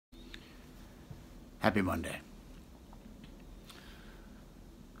Happy Monday.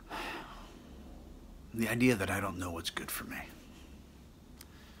 The idea that I don't know what's good for me.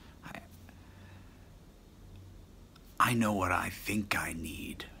 I know what I think I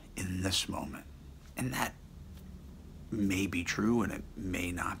need in this moment. And that may be true and it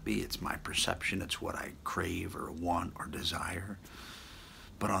may not be. It's my perception. It's what I crave or want or desire.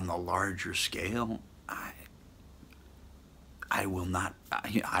 But on the larger scale, I will not,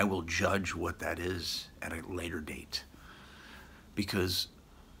 I will judge what that is at a later date. Because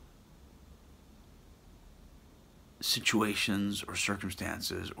situations or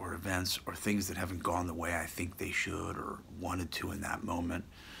circumstances or events or things that haven't gone the way I think they should or wanted to in that moment,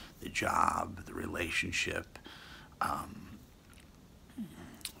 the job, the relationship,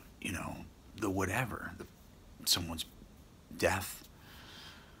 the whatever, someone's death,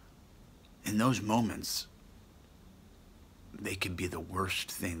 in those moments, they could be the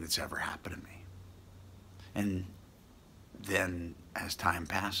worst thing that's ever happened to me. And then as time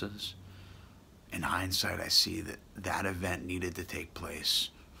passes, in hindsight, I see that that event needed to take place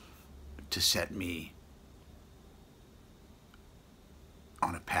to set me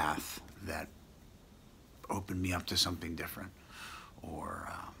on a path that opened me up to something different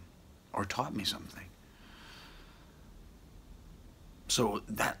or taught me something. So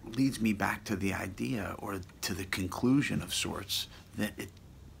that leads me back to the idea or to the conclusion of sorts that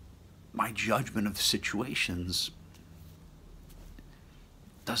my judgment of situations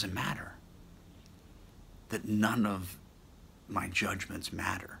doesn't matter. That none of my judgments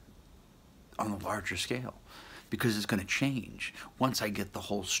matter on the larger scale because it's going to change. Once I get the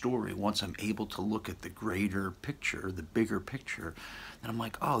whole story, once I'm able to look at the greater picture, the bigger picture, then I'm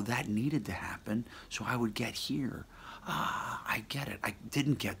like, oh, that needed to happen so I would get here. I get it. I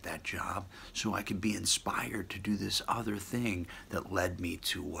didn't get that job, so I could be inspired to do this other thing that led me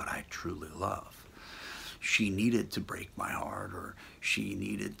to what I truly love. She needed to break my heart, or she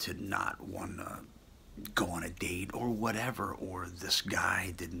needed to not want to go on a date, or whatever, or this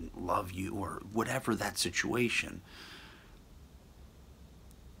guy didn't love you, or whatever that situation,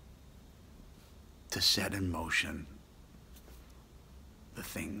 to set in motion the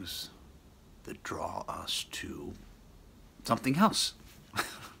things that draw us to something else.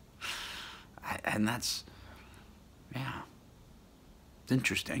 And that's, yeah, it's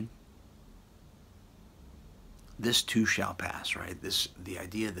interesting. This too shall pass, right? The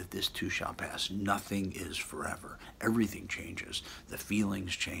idea that this too shall pass. Nothing is forever. Everything changes. The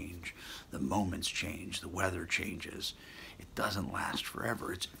feelings change. The moments change. The weather changes. It doesn't last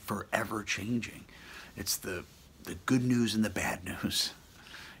forever. It's forever changing. It's the good news and the bad news.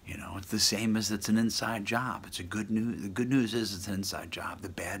 It's the same as it's an inside job. It's the good news is it's an inside job. The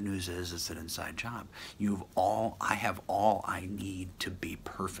bad news is it's an inside job. I have all I need to be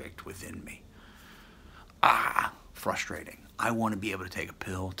perfect within me. Frustrating. I want to be able to take a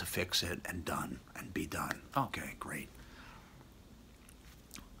pill to fix it and be done. Okay, great.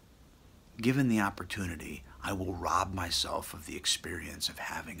 Given the opportunity, I will rob myself of the experience of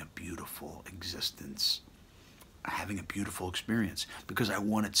having a beautiful existence, having a beautiful experience, because I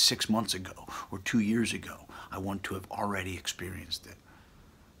want it 6 months ago or 2 years ago. I want to have already experienced it,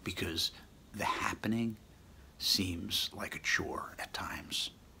 because the happening seems like a chore at times,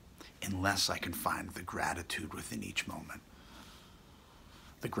 unless I can find the gratitude within each moment,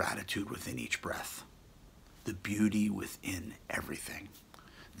 the gratitude within each breath, the beauty within everything,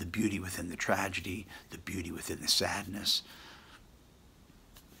 the beauty within the tragedy, the beauty within the sadness.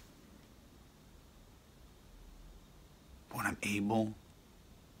 When I'm able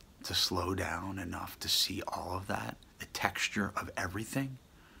to slow down enough to see all of that, the texture of everything,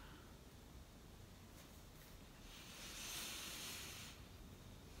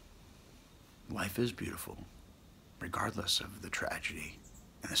 life is beautiful, regardless of the tragedy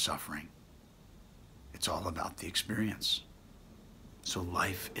and the suffering. It's all about the experience. So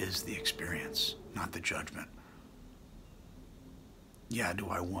life is the experience, not the judgment. Yeah, do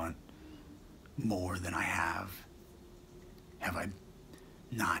I want more than I have? Have I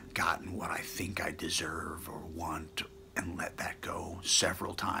not gotten what I think I deserve or want and let that go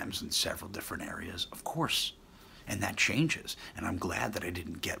several times in several different areas? Of course. And that changes. And I'm glad that I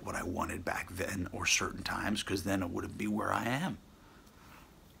didn't get what I wanted back then or certain times, because then it wouldn't be where I am.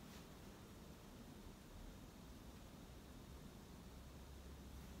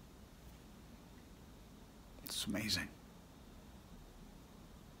 It's amazing.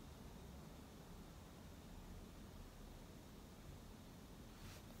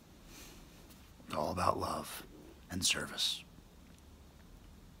 It's all about love and service.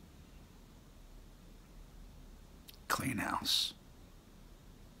 Clean house.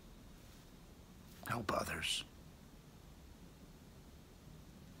 Help help others.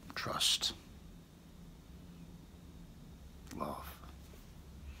 Trust. Love.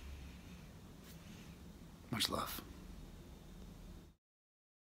 Much love.